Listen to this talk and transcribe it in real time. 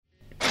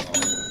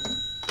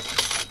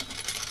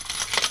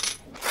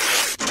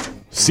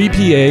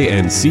CPA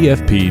and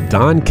CFP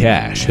Don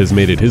Cash has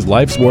made it his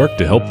life's work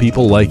to help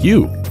people like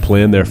you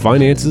plan their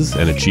finances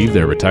and achieve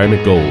their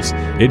retirement goals.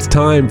 It's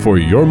time for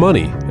your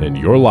money and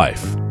your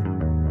life.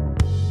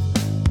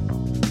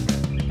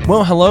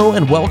 Well, hello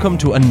and welcome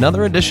to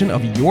another edition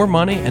of Your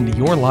Money and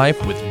Your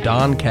Life with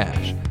Don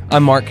Cash.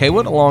 I'm Mark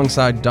Haywood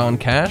alongside Don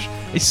Cash,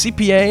 a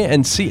CPA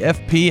and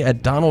CFP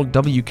at Donald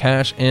W.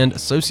 Cash and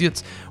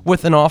Associates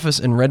with an office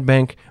in Red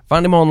Bank.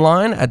 Find him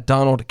online at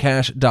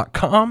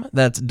donaldcash.com.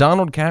 That's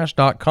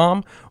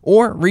donaldcash.com,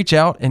 or reach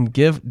out and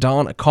give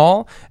Don a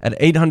call at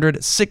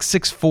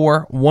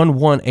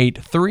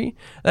 800-664-1183.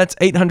 That's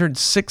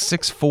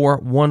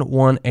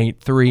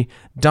 800-664-1183.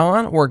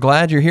 Don, we're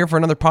glad you're here for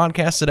another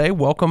podcast today.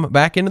 Welcome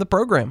back into the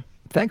program.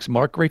 Thanks,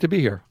 Mark. Great to be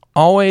here.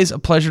 Always a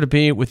pleasure to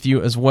be with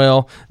you as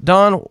well.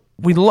 Don,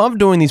 we love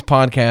doing these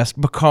podcasts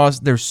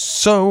because there's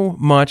so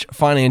much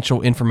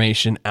financial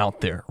information out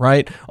there,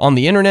 right? On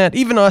the internet,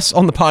 even us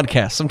on the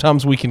podcast,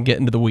 sometimes we can get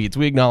into the weeds.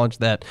 We acknowledge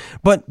that.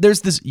 But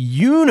there's this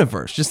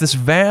universe, just this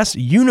vast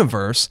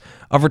universe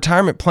of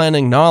retirement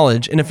planning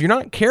knowledge. And if you're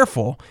not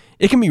careful,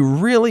 it can be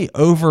really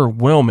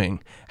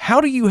overwhelming. How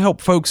do you help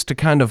folks to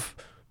kind of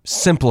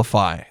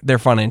simplify their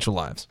financial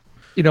lives?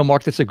 You know,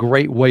 Mark, that's a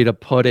great way to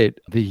put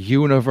it. The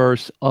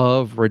universe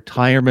of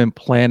retirement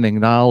planning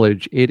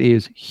knowledge, it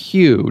is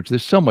huge.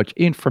 There's so much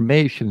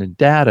information and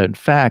data and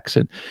facts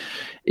and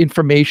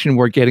information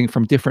we're getting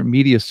from different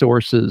media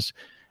sources.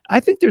 I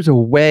think there's a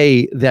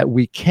way that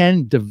we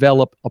can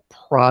develop a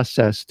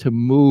process to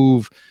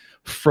move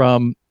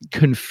from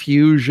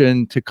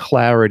confusion to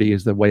clarity,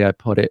 is the way I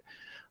put it.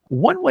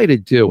 One way to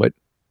do it,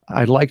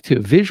 I'd like to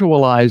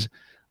visualize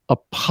a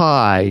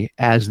pie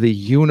as the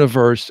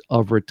universe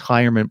of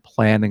retirement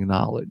planning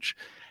knowledge.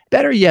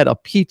 Better yet, a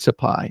pizza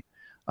pie.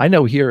 I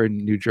know here in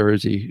New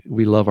Jersey,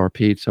 we love our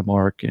pizza,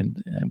 Mark,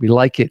 and we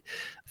like it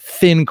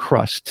thin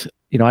crust.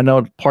 You know, I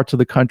know parts of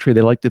the country,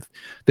 they like the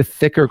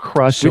thicker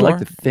crust. Sure. We like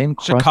the thin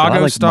crust. Chicago I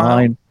like style?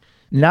 mine.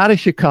 Not a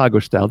Chicago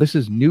style. This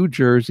is New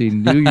Jersey,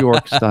 New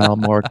York style,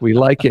 Mark. We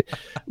like it.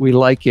 We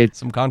like it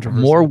Some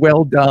controversy. more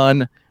well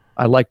done.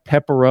 I like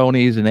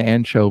pepperonis and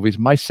anchovies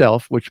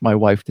myself, which my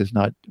wife does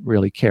not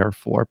really care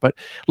for. But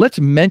let's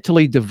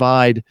mentally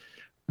divide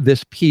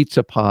this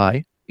pizza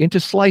pie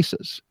into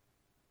slices.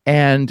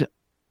 And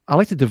I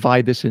like to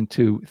divide this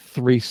into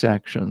three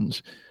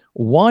sections.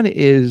 One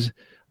is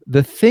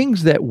the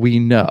things that we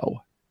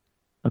know.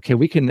 Okay,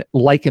 we can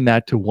liken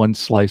that to one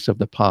slice of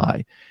the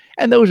pie.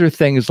 And those are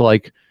things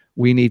like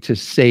we need to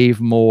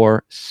save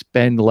more,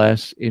 spend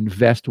less,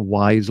 invest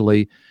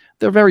wisely.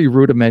 They're very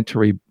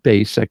rudimentary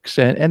basics,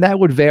 and that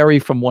would vary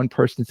from one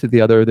person to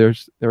the other. There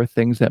are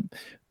things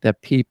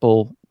that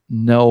people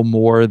know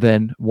more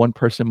than one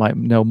person might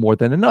know more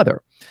than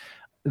another.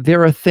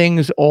 There are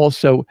things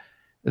also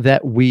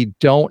that we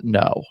don't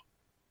know.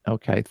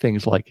 Okay,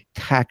 things like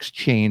tax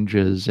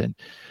changes and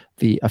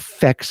the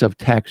effects of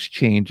tax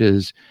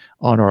changes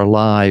on our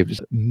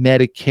lives,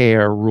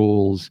 Medicare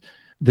rules,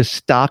 the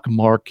stock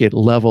market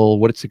level,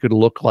 what it's going to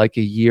look like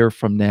a year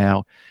from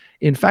now.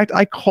 In fact,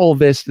 I call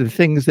this the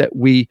things that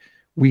we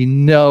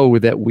know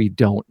that we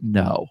don't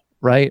know,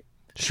 right?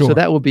 Sure. So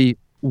that will be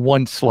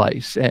one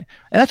slice. And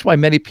that's why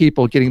many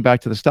people, getting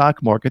back to the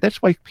stock market,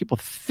 that's why people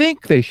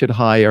think they should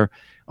hire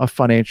a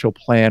financial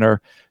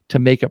planner to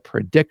make a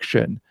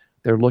prediction.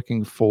 They're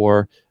looking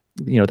for,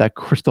 you know, that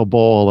crystal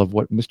ball of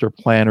what Mr.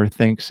 Planner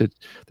thinks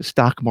the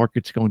stock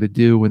market's going to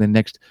do in the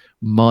next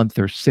month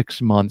or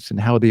 6 months and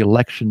how the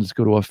election is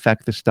going to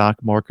affect the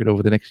stock market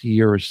over the next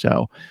year or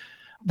so.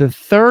 The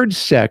third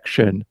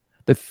section,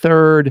 the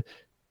third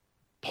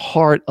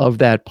part of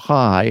that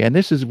pie, and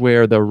this is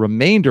where the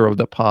remainder of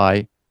the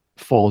pie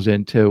falls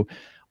into,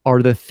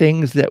 are the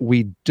things that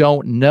we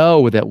don't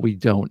know that we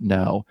don't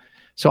know.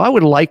 So I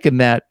would liken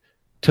that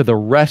to the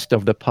rest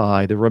of the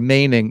pie, the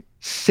remaining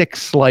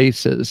 6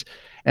 slices.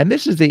 And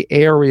this is the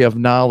area of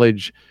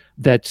knowledge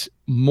that's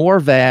more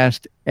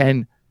vast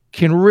and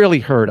can really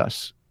hurt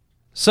us.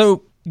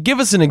 So give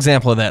us an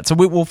example of that. So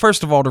well,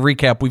 first of all, to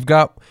recap, we've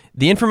got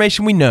the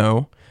information we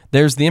know.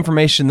 There's the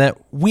information that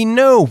we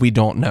know we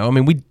don't know. I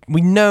mean,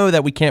 we know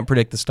that we can't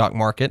predict the stock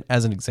market,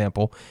 as an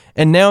example.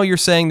 And now you're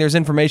saying there's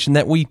information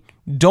that we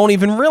don't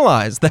even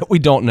realize that we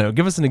don't know.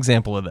 Give us an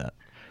example of that.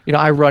 You know,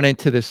 I run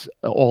into this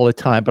all the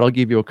time, but I'll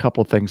give you a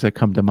couple of things that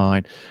come to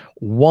mind.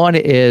 One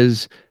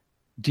is,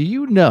 do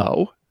you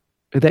know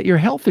that your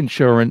health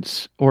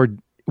insurance, or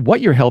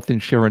what your health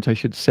insurance, I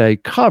should say,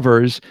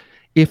 covers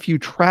if you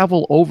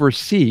travel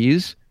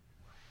overseas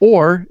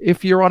or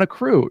if you're on a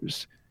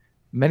cruise?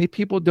 Many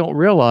people don't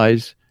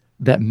realize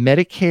that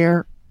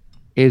Medicare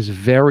is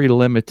very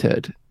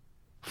limited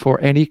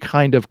for any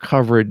kind of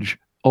coverage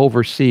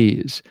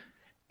overseas.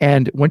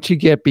 And once you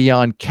get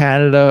beyond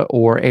Canada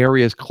or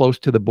areas close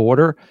to the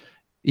border,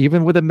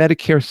 even with the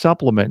Medicare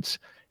supplements,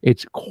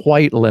 it's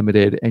quite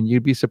limited. And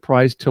you'd be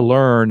surprised to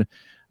learn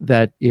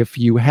that if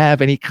you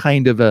have any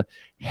kind of a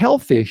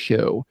health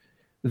issue,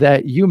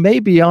 that you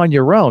may be on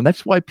your own.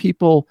 That's why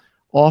people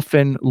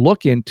often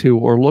look into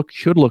or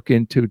should look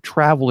into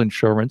travel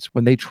insurance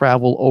when they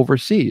travel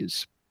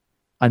overseas.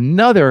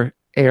 Another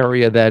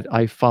area that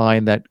I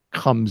find that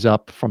comes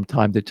up from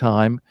time to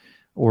time,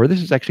 or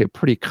this is actually a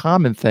pretty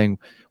common thing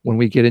when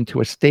we get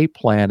into estate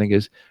planning,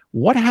 is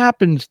what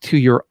happens to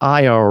your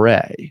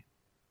IRA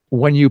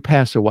when you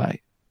pass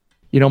away?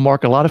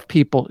 Mark, a lot of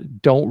people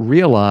don't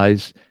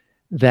realize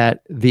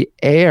that the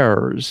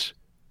heirs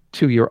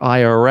to your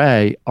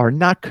IRA are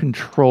not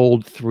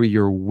controlled through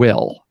your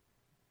will.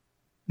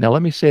 Now,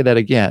 let me say that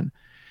again.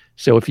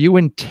 So if you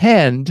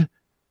intend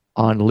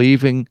on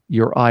leaving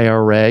your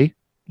IRA,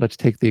 let's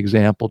take the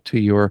example to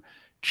your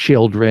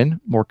children,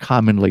 more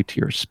commonly to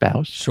your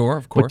spouse. Sure,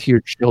 of course. But to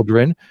your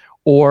children,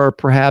 or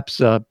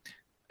perhaps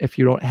if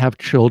you don't have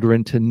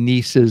children, to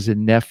nieces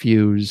and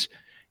nephews,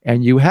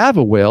 and you have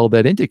a will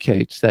that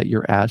indicates that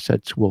your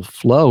assets will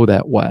flow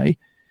that way.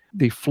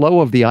 The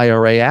flow of the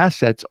IRA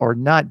assets are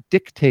not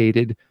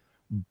dictated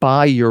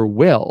by your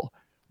will.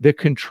 They're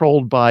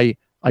controlled by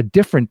a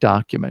different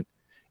document.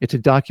 It's a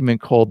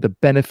document called the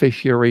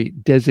Beneficiary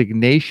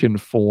Designation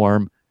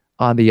Form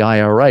on the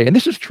IRA. And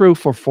this is true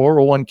for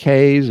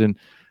 401ks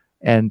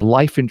and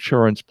life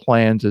insurance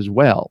plans as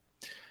well.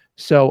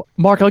 So,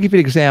 Mark, I'll give you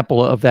an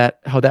example of that,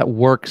 how that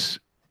works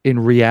in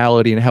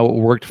reality and how it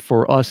worked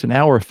for us and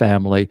our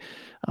family.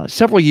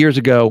 Several years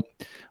ago,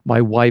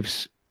 my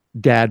wife's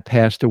dad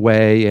passed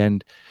away,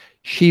 and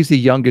she's the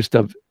youngest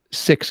of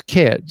 6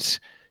 kids.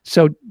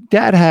 So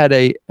dad had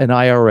an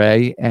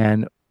IRA,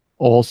 and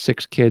all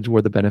 6 kids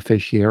were the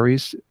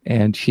beneficiaries,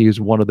 and she is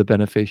one of the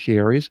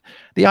beneficiaries.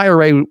 The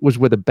IRA was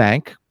with a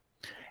bank,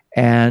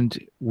 and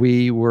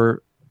we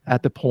were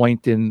at the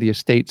point in the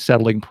estate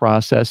settling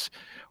process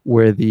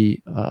where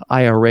the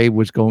IRA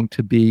was going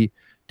to be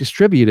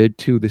distributed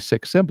to the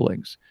 6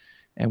 siblings.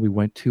 And we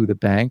went to the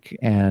bank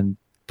and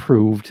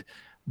proved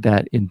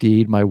that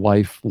indeed my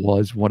wife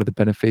was one of the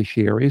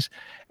beneficiaries.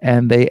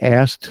 And they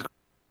asked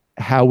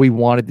how we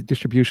wanted the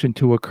distribution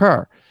to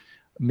occur,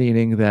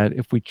 meaning that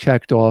if we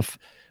checked off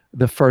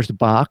the first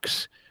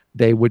box,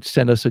 they would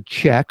send us a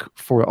check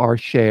for our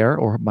share,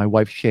 or my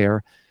wife's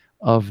share,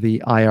 of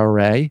the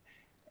IRA.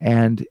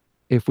 And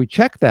if we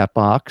checked that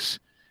box,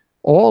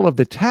 all of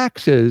the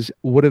taxes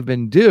would have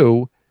been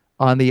due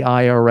on the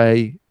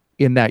IRA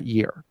in that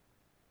year.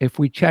 If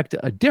we checked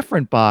a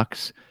different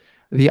box,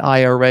 the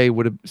IRA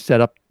would have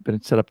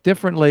been set up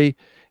differently.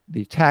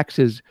 The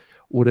taxes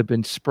would have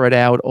been spread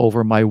out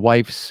over my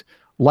wife's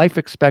life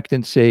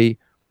expectancy,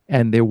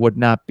 and there would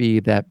not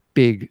be that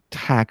big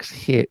tax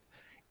hit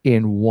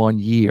in one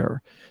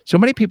year. So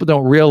many people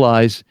don't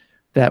realize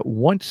that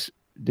once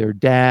their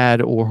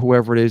dad or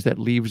whoever it is that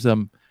leaves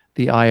them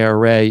the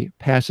IRA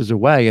passes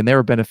away and they're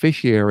a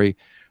beneficiary,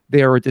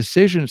 there are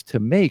decisions to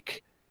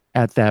make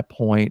at that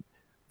point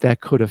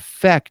that could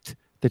affect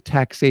the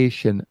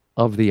taxation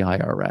of the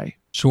IRA.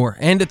 Sure.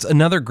 And it's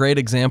another great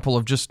example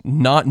of just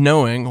not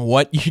knowing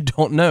what you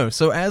don't know.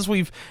 So as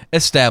we've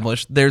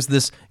established, there's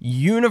this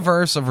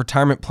universe of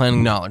retirement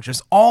planning knowledge.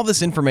 There's all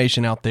this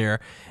information out there.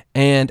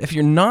 And if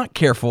you're not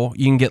careful,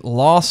 you can get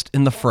lost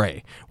in the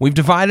fray. We've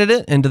divided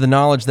it into the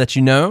knowledge that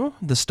you know,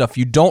 the stuff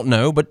you don't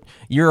know, but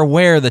you're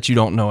aware that you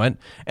don't know it.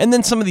 And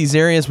then some of these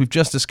areas we've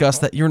just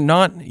discussed that you're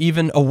not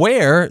even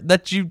aware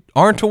that you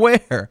aren't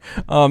aware.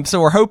 So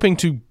we're hoping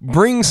to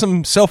bring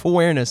some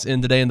self-awareness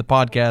in today in the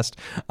podcast.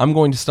 I'm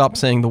going to stop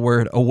saying the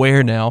word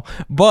aware now,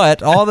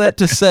 but all that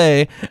to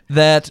say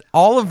that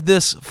all of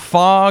this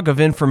fog of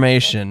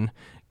information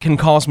can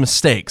cause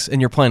mistakes in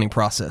your planning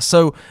process.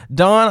 So,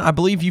 Don, I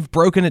believe you've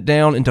broken it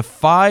down into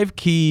 5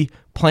 key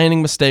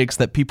planning mistakes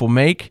that people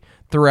make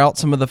throughout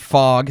some of the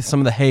fog, some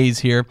of the haze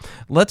here.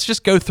 Let's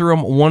just go through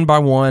them one by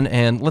one,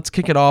 and let's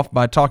kick it off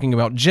by talking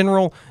about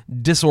general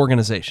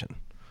disorganization.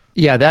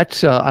 Yeah,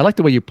 that's, I like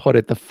the way you put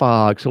it, the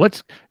fog. So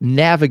let's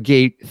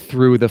navigate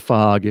through the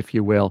fog, if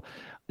you will.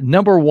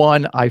 Number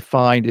one, I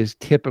find is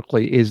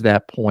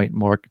that point,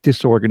 Mark,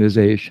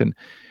 disorganization.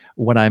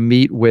 When I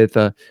meet with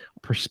a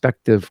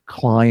prospective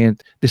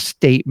client, the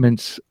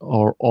statements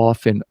are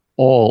often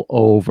all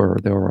over.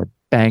 There are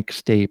bank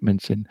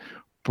statements and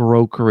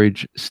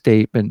brokerage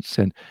statements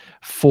and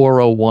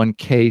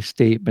 401k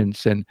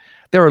statements, and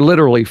there are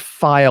literally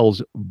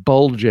files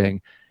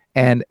bulging.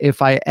 And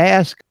if I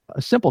ask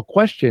a simple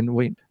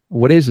question,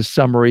 what is a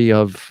summary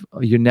of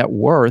your net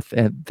worth?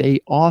 And they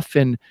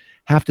often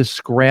have to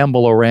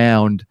scramble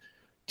around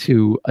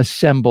to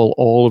assemble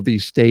all of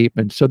these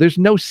statements. So there's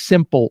no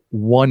simple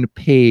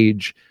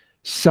one-page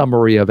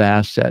summary of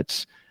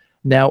assets.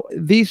 Now,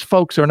 these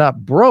folks are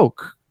not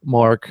broke,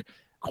 Mark.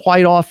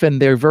 Quite often,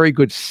 they're very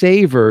good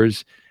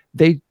savers.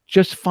 They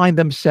just find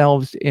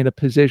themselves in a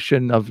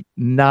position of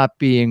not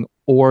being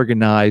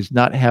organized,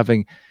 not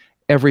having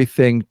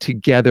everything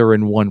together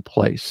in one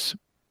place.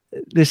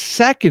 The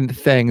second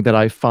thing that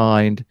I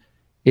find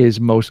is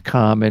most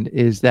common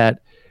is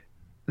that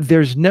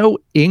there's no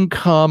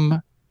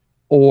income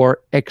or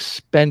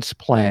expense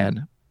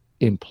plan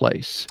in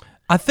place.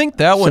 I think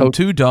that one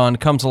too, Don,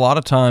 comes a lot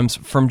of times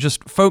from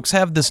just folks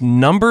have this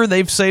number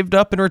they've saved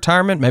up in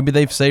retirement. Maybe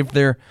they've saved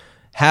their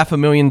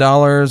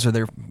 $500,000 or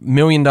their $1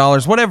 million,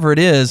 whatever it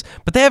is,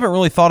 but they haven't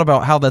really thought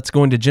about how that's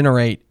going to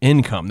generate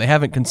income. They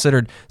haven't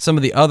considered some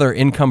of the other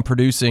income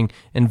producing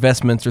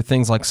investments or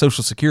things like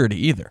Social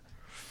Security either.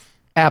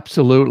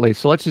 Absolutely.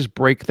 So let's just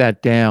break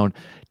that down.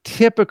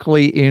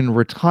 Typically in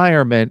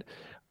retirement,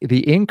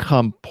 the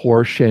income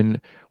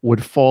portion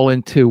would fall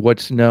into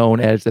what's known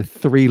as the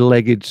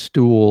three-legged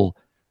stool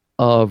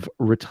of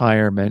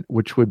retirement,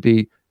 which would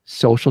be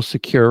Social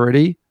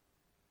Security,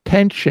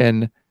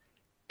 pension,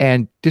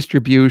 and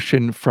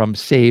distribution from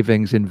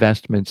savings,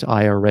 investments,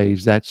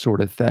 IRAs, that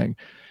sort of thing.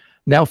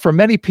 Now, for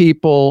many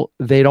people,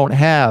 they don't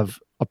have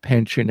a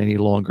pension any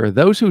longer.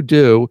 Those who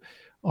do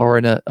are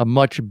in a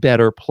much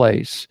better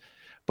place.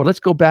 But let's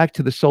go back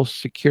to the Social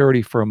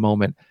Security for a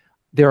moment.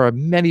 There are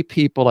many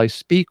people I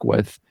speak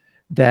with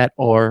that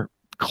are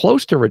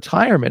close to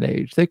retirement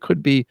age. They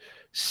could be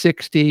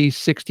 60,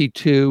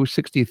 62,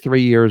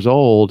 63 years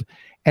old,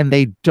 and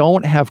they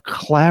don't have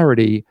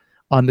clarity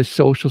on the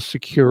Social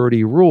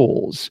Security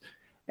rules.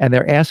 And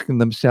they're asking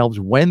themselves,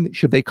 when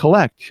should they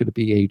collect? Should it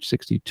be age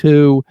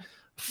 62,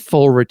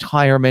 full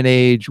retirement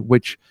age,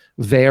 which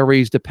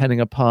varies depending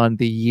upon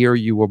the year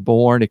you were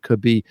born? It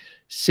could be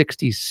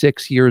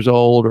 66 years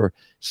old or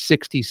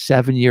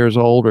 67 years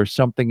old or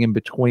something in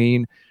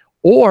between.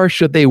 Or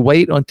should they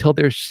wait until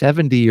they're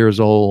 70 years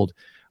old,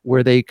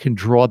 where they can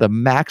draw the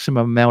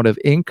maximum amount of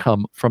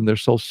income from their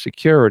Social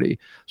Security?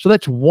 So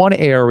that's one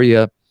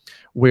area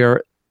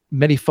where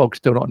many folks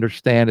don't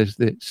understand is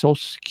the Social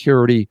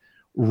Security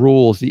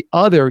rules. The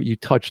other you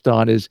touched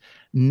on is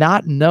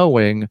not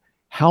knowing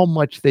how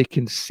much they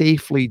can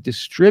safely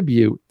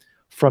distribute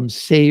from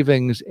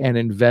savings and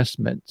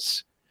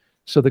investments.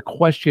 So the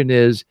question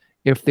is,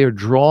 if they're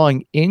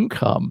drawing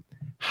income,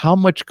 how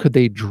much could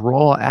they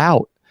draw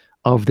out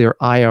of their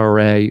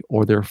IRA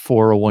or their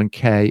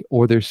 401k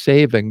or their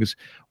savings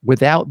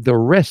without the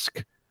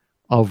risk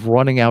of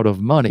running out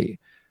of money?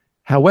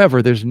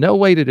 However, there's no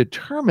way to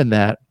determine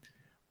that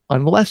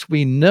unless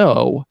we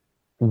know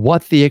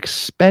what the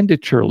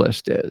expenditure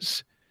list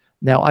is.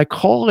 Now, I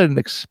call it an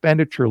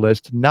expenditure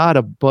list, not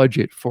a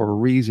budget, for a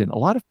reason. A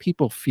lot of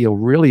people feel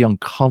really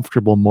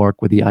uncomfortable,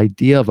 Mark, with the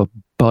idea of a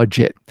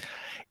budget.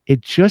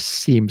 It just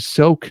seems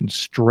so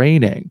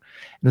constraining.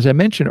 And as I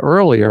mentioned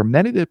earlier,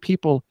 many of the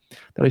people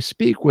that I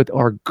speak with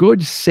are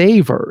good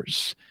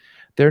savers.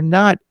 They're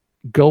not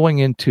going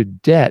into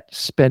debt,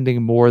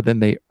 spending more than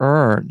they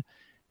earn.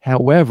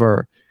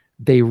 However,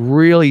 they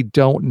really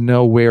don't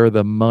know where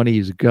the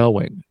money's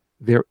going.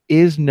 There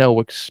is no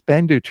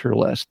expenditure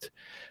list.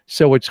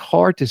 So it's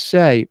hard to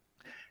say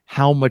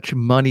how much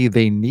money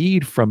they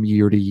need from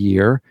year to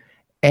year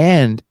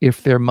and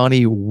if their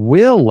money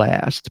will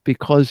last,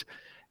 because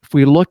if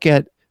we look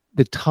at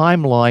the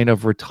timeline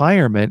of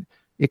retirement,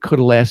 it could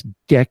last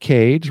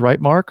decades, right,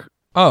 Mark?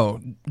 Oh,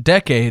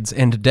 decades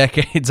and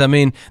decades. I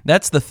mean,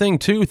 that's the thing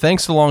too.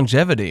 Thanks to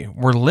longevity,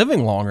 we're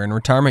living longer in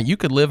retirement. You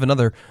could live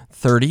another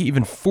 30,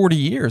 even 40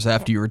 years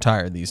after you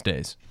retire these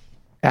days.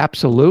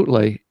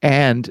 Absolutely.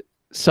 And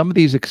some of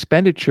these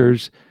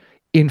expenditures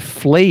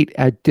inflate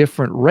at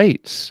different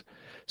rates.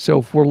 So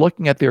if we're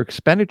looking at their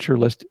expenditure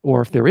list,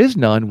 or if there is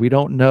none, we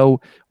don't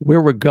know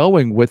where we're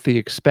going with the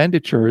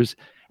expenditures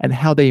and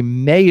how they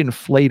may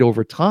inflate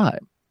over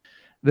time.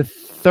 The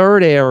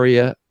third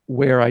area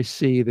where I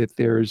see that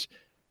there's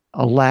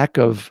a lack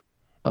of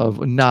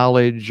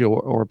knowledge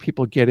or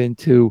people get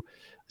into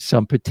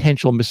some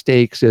potential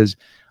mistakes is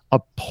a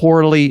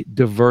poorly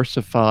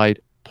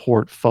diversified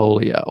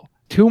portfolio.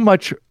 Too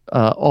much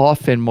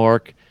often,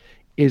 Mark,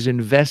 is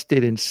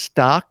invested in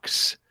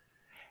stocks,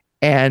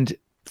 and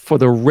for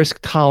the risk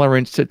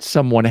tolerance that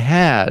someone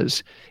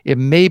has, it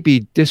may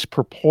be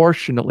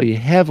disproportionately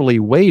heavily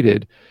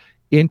weighted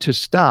into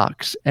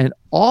stocks. And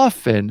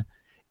often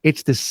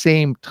it's the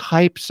same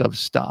types of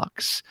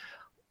stocks.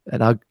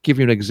 And I'll give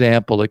you an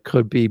example. It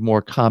could be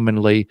more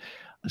commonly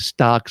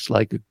stocks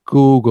like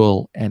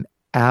Google and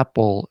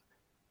Apple,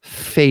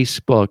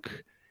 Facebook,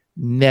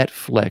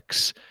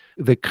 Netflix,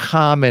 the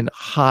common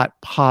hot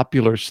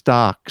popular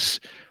stocks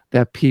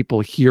that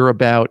people hear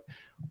about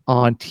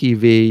on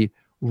TV,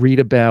 read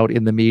about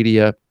in the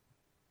media.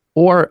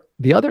 Or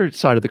the other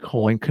side of the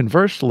coin,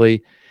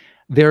 conversely,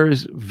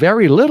 there's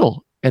very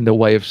little in the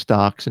way of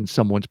stocks in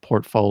someone's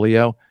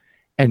portfolio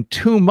and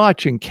too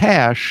much in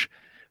cash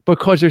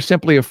because they're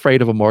simply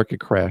afraid of a market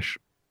crash.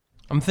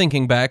 I'm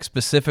thinking back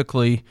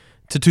specifically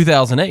to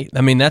 2008.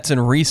 I mean, that's in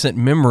recent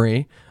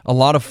memory. A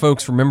lot of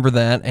folks remember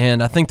that,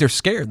 and I think they're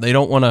scared. They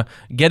don't want to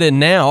get in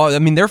now. I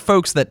mean, they're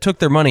folks that took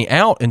their money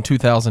out in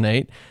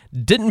 2008,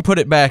 didn't put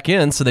it back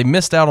in, so they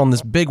missed out on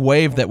this big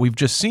wave that we've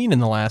just seen in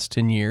the last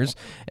 10 years.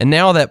 And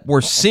now that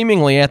we're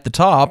seemingly at the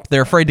top,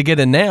 they're afraid to get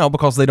in now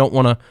because they don't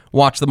want to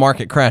watch the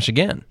market crash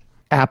again.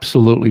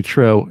 Absolutely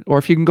true. Or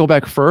if you can go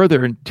back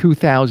further in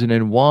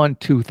 2001,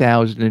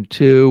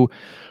 2002,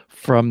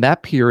 from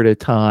that period of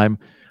time,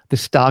 the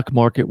stock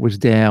market was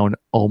down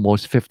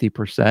almost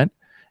 50%.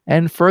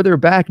 And further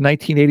back,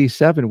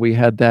 1987, we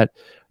had that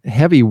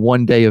heavy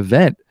one-day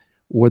event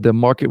where the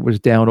market was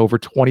down over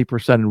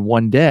 20% in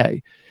one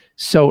day.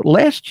 So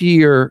last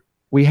year,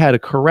 we had a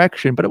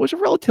correction, but it was a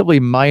relatively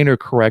minor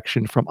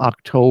correction from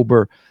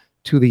October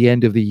to the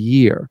end of the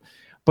year.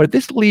 But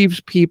this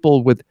leaves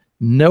people with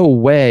no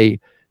way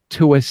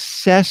to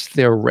assess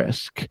their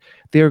risk.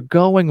 They're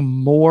going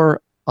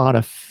more on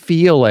a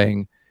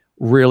feeling,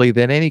 really,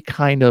 than any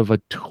kind of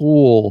a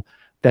tool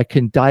that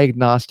can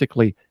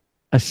diagnostically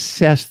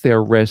assess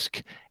their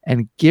risk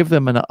and give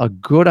them a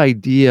good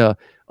idea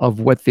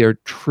of what their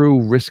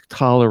true risk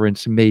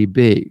tolerance may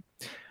be.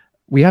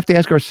 We have to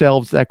ask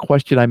ourselves that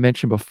question I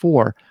mentioned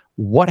before.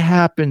 What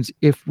happens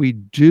if we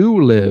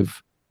do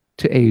live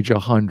to age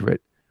 100?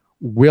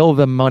 Will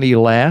the money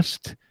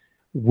last?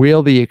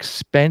 Will the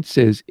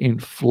expenses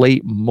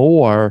inflate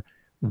more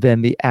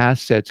than the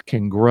assets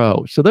can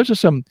grow? So those are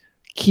some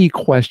key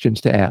questions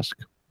to ask.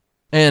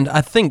 And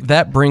I think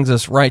that brings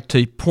us right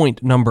to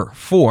point number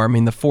 4. I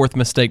mean, the fourth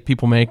mistake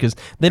people make is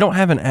they don't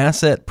have an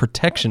asset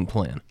protection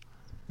plan.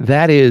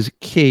 That is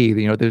key.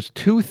 You know, there's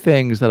two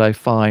things that I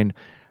find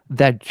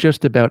that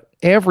just about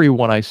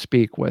everyone I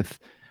speak with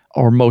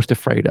are most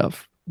afraid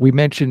of. We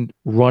mentioned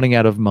running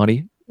out of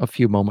money a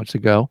few moments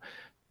ago,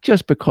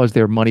 just because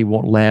their money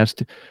won't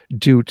last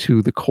due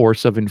to the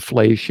course of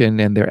inflation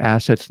and their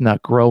assets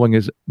not growing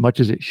as much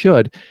as it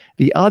should.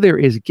 The other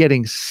is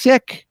getting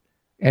sick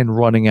and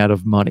running out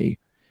of money.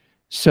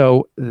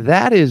 So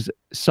that is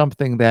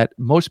something that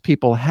most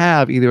people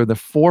have either in the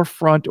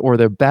forefront or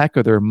the back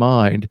of their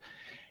mind.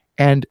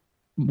 And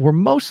we're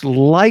most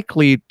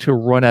likely to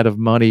run out of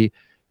money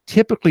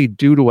typically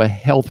due to a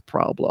health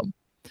problem.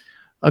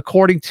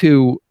 According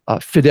to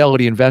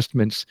Fidelity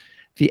Investments,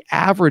 the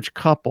average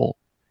couple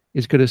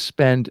is going to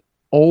spend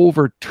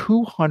over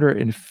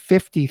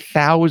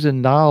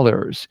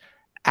 $250,000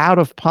 out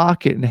of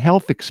pocket in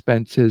health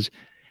expenses.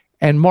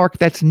 And Mark,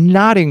 that's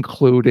not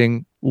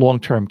including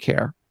long-term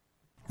care.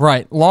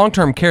 Right.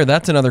 Long-term care,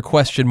 that's another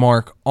question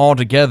mark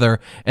altogether.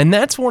 And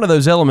that's one of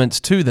those elements,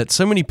 too, that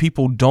so many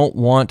people don't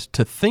want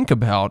to think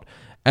about.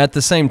 At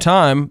the same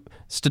time,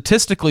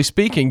 statistically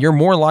speaking, you're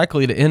more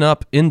likely to end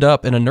up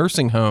in a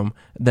nursing home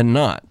than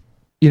not.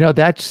 You know,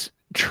 that's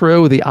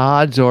true. The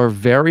odds are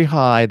very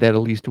high that at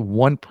least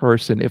one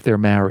person, if they're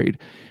married,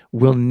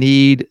 will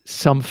need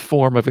some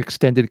form of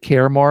extended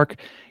care,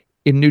 Mark.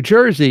 In New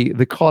Jersey,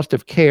 the cost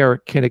of care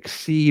can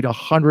exceed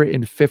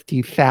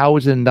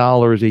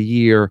 $150,000 a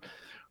year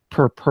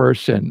per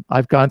person.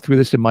 I've gone through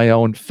this in my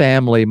own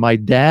family. My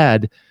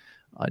dad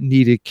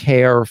needed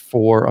care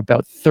for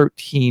about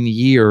 13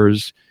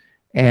 years,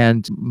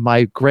 and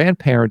my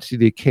grandparents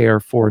needed care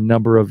for a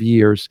number of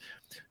years.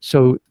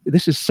 So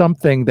this is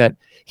something that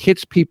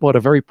hits people at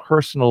a very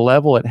personal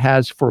level. It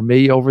has for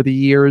me over the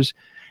years.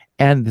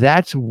 And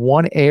that's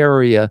one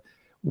area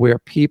where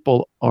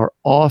people are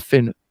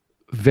often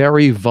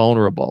very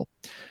vulnerable.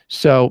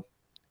 So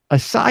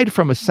aside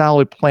from a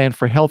solid plan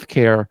for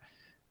healthcare,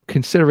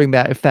 considering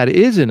that if that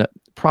isn't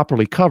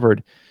properly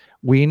covered,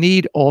 we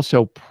need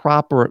also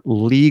proper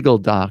legal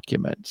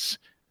documents.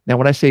 Now,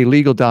 when I say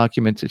legal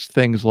documents, it's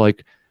things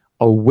like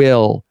a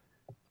will,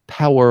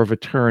 power of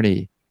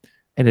attorney,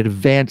 an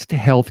advanced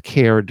health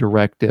care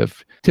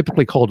directive,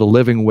 typically called a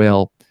living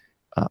will,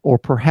 or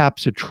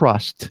perhaps a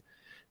trust.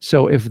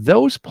 So if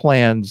those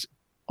plans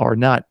are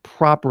not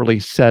properly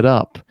set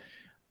up,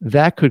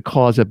 that could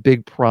cause a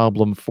big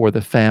problem for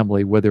the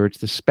family, whether it's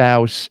the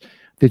spouse,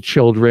 the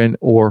children,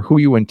 or who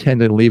you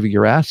intend on leaving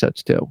your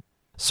assets to.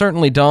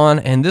 Certainly, Don,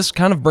 and this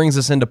kind of brings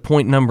us into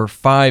point number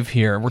 5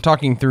 here. We're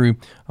talking through,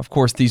 of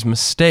course, these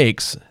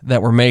mistakes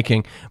that we're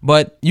making,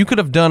 but you could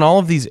have done all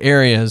of these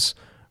areas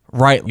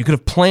right. You could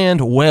have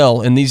planned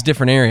well in these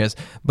different areas,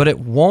 but it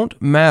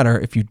won't matter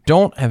if you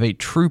don't have a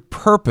true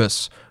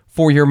purpose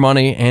for your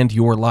money and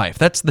your life.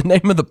 That's the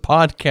name of the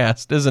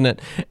podcast, isn't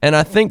it? And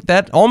I think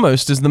that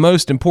almost is the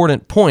most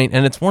important point,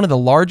 and it's one of the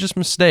largest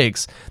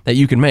mistakes that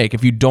you can make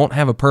if you don't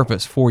have a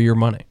purpose for your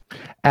money.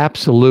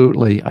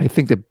 Absolutely. I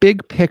think the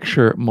big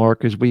picture,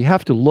 Mark, is we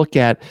have to look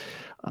at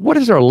what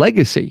is our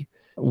legacy?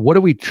 What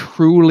do we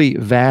truly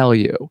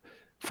value?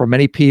 For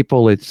many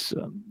people, it's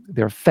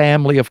their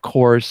family, of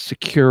course,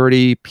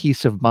 security,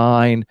 peace of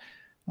mind,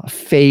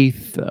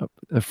 faith,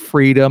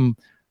 freedom,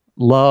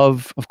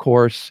 love, of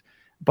course.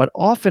 But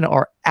often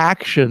our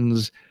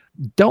actions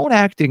don't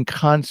act in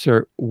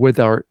concert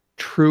with our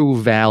true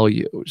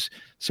values.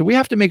 So we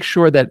have to make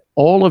sure that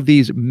all of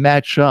these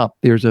match up.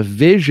 There's a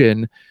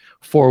vision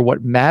for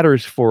what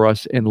matters for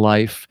us in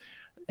life,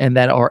 and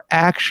that our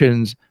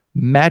actions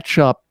match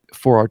up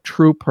for our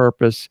true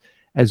purpose,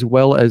 as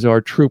well as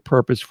our true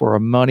purpose for our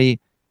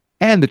money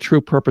and the true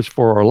purpose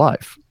for our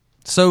life.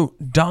 So,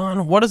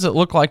 Don, what does it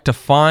look like to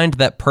find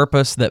that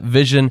purpose, that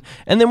vision,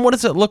 and then what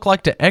does it look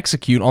like to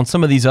execute on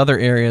some of these other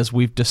areas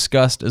we've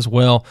discussed as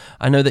well?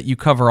 I know that you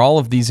cover all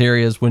of these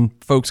areas when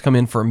folks come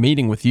in for a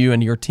meeting with you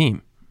and your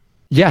team.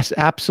 Yes,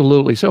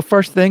 absolutely. So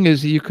first thing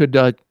is you could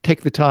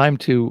take the time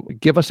to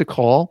give us a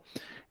call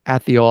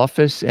at the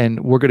office,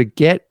 and we're going to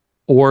get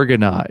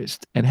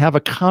organized and have a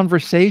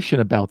conversation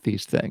about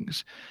these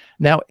things.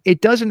 Now,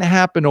 it doesn't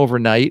happen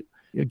overnight.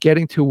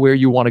 Getting to where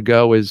you want to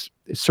go is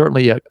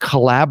certainly a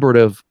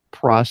collaborative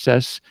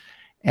process.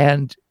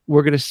 And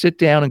We're going to sit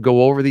down and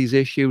go over these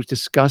issues,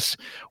 discuss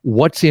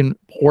what's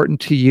important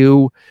to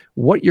you,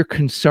 what your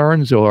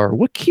concerns are,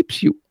 what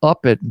keeps you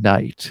up at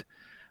night.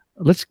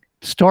 Let's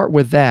start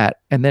with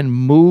that and then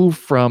move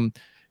from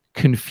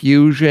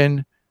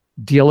confusion,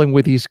 dealing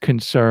with these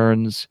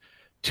concerns,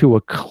 to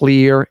a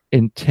clear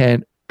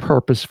intent,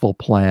 purposeful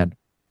plan.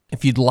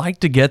 If you'd like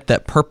to get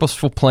that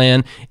purposeful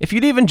plan, if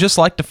you'd even just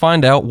like to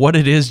find out what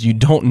it is you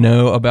don't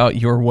know about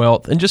your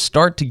wealth and just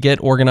start to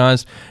get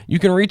organized, you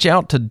can reach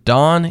out to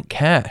Don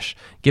Cash.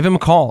 Give him a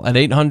call at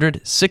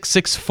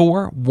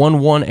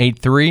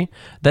 800-664-1183.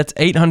 That's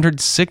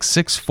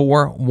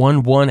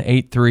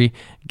 800-664-1183.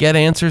 Get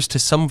answers to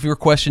some of your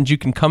questions. You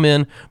can come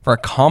in for a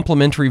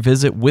complimentary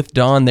visit with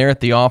Don there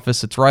at the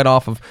office. It's right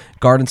off of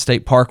Garden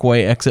State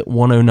Parkway, exit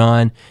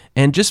 109.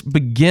 And just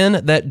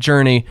begin that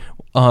journey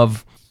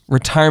of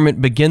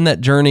retirement, begin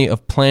that journey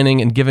of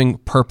planning and giving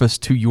purpose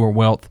to your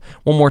wealth.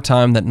 One more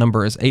time, that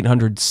number is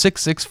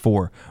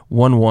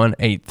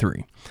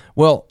 800-664-1183.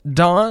 Well,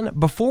 Don,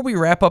 before we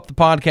wrap up the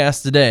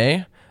podcast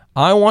today,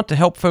 I want to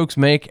help folks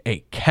make a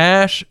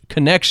cash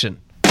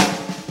connection.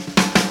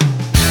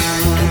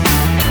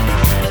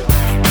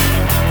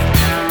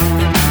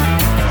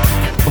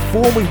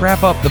 Before we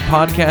wrap up the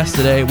podcast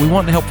today, we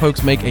want to help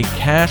folks make a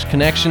cash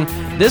connection.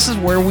 This is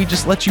where we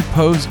just let you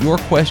pose your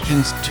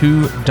questions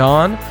to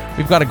Don.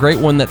 We've got a great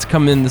one that's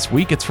come in this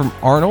week. It's from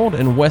Arnold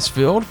in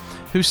Westfield,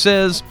 who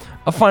says,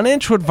 a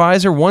financial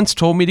advisor once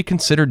told me to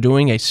consider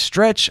doing a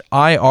stretch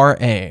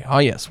IRA. Oh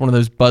yes, one of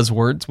those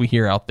buzzwords we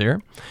hear out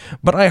there.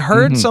 But I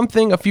heard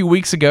something a few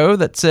weeks ago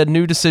that said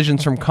new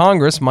decisions from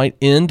Congress might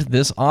end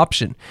this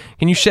option.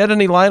 Can you shed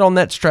any light on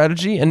that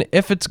strategy and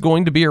if it's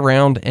going to be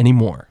around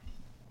anymore?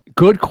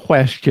 Good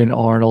question,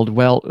 Arnold.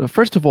 Well,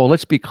 first of all,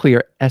 let's be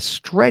clear. A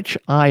stretch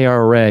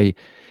IRA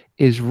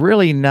is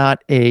really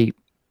not a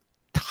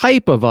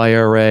type of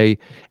IRA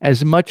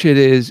as much it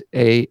is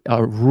a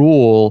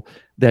rule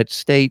that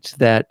states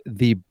that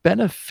the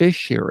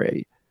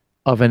beneficiary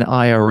of an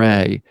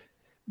IRA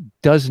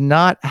does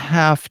not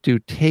have to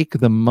take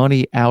the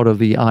money out of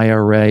the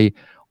IRA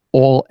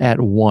all at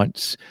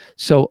once.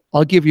 So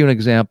I'll give you an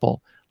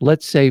example.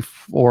 Let's say,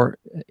 for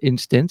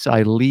instance,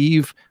 I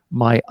leave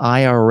my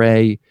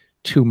IRA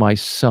to my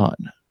son.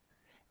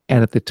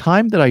 And at the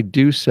time that I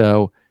do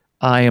so,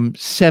 I am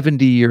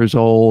 70 years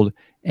old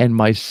and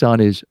my son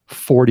is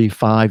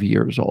 45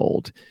 years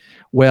old.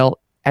 Well,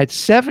 at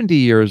 70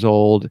 years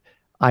old,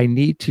 I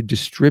need to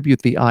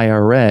distribute the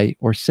IRA,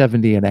 or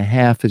 70 and a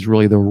half is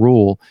really the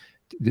rule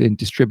in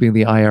distributing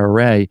the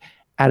IRA,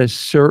 at a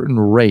certain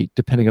rate,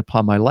 depending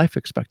upon my life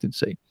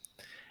expectancy.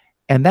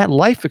 And that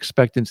life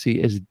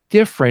expectancy is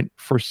different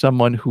for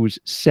someone who's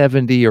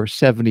 70 or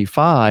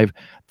 75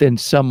 than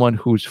someone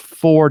who's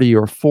 40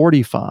 or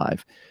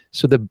 45.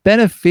 So the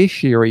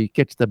beneficiary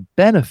gets the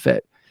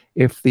benefit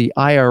if the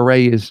IRA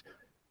is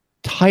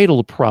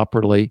titled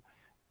properly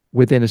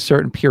within a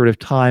certain period of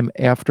time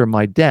after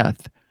my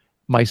death.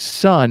 My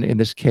son, in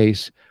this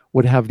case,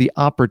 would have the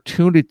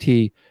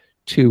opportunity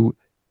to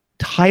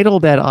title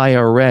that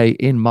IRA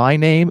in my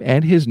name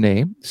and his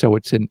name. So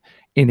it's an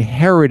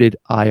inherited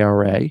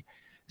IRA,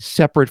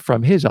 separate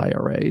from his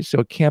IRA, so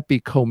it can't be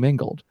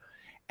commingled.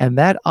 And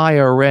that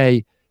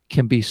IRA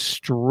can be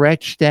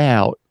stretched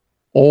out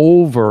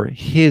over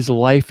his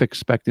life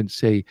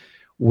expectancy,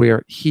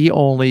 where he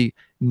only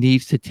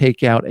needs to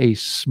take out a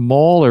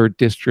smaller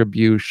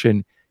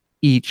distribution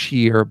each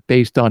year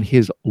based on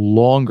his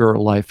longer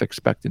life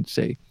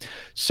expectancy.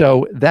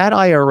 So that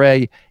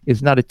IRA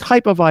is not a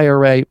type of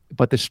IRA,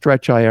 but the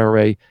stretch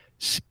IRA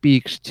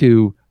speaks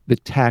to the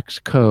tax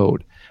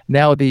code.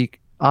 Now, the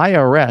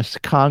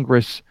IRS,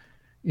 Congress,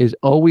 is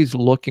always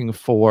looking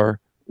for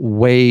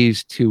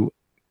ways to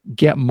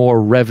get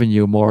more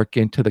revenue, Mark,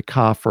 into the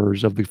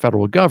coffers of the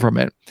federal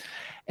government.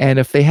 And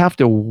if they have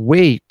to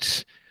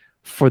wait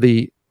for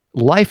the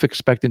life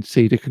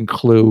expectancy to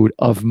conclude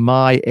of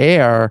my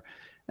heir,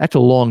 that's a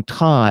long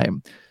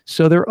time.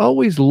 So they're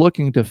always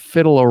looking to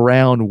fiddle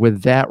around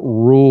with that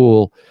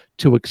rule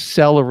to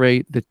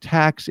accelerate the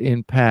tax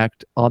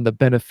impact on the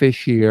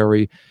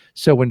beneficiary.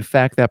 So in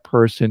fact, that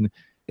person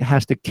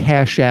has to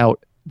cash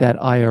out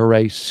that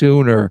IRA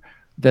sooner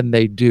than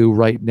they do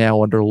right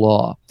now under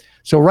law.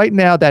 So right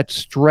now, that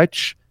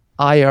stretch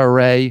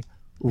IRA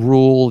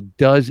rule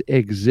does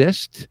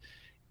exist.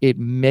 It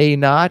may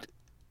not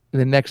in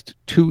the next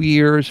 2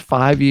 years,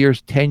 5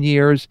 years, 10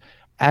 years.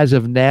 As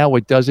of now,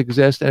 it does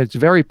exist, and it's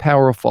very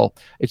powerful.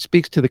 It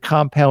speaks to the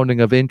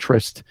compounding of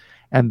interest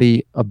and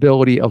the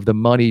ability of the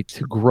money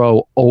to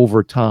grow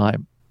over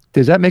time.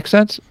 Does that make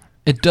sense?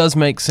 It does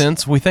make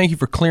sense. We thank you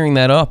for clearing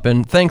that up.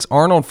 And thanks,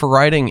 Arnold, for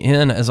writing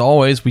in. As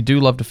always, we do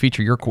love to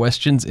feature your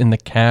questions in the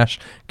Cash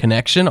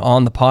Connection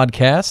on the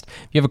podcast.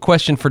 If you have a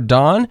question for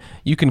Don,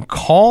 you can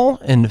call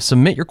and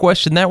submit your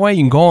question that way.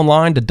 You can go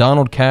online to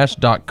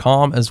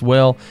donaldcash.com as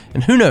well.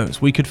 And who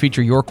knows, we could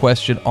feature your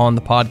question on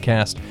the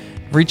podcast.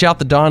 Reach out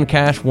to Don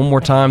Cash one more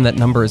time. That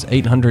number is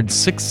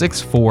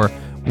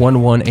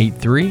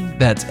 800-664-1183.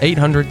 That's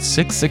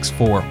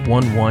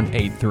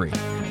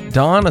 800-664-1183.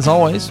 Don, as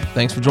always,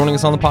 thanks for joining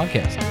us on the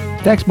podcast.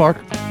 Thanks, Mark.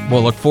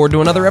 We'll look forward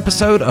to another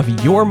episode of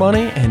Your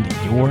Money and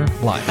Your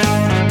Life.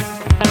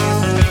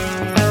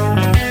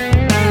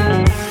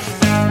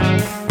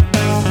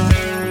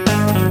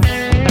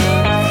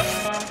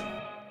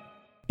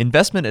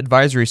 Investment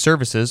advisory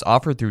services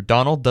offered through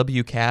Donald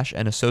W. Cash &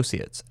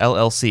 Associates,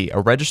 LLC,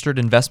 a registered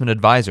investment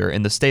advisor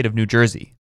in the state of New Jersey.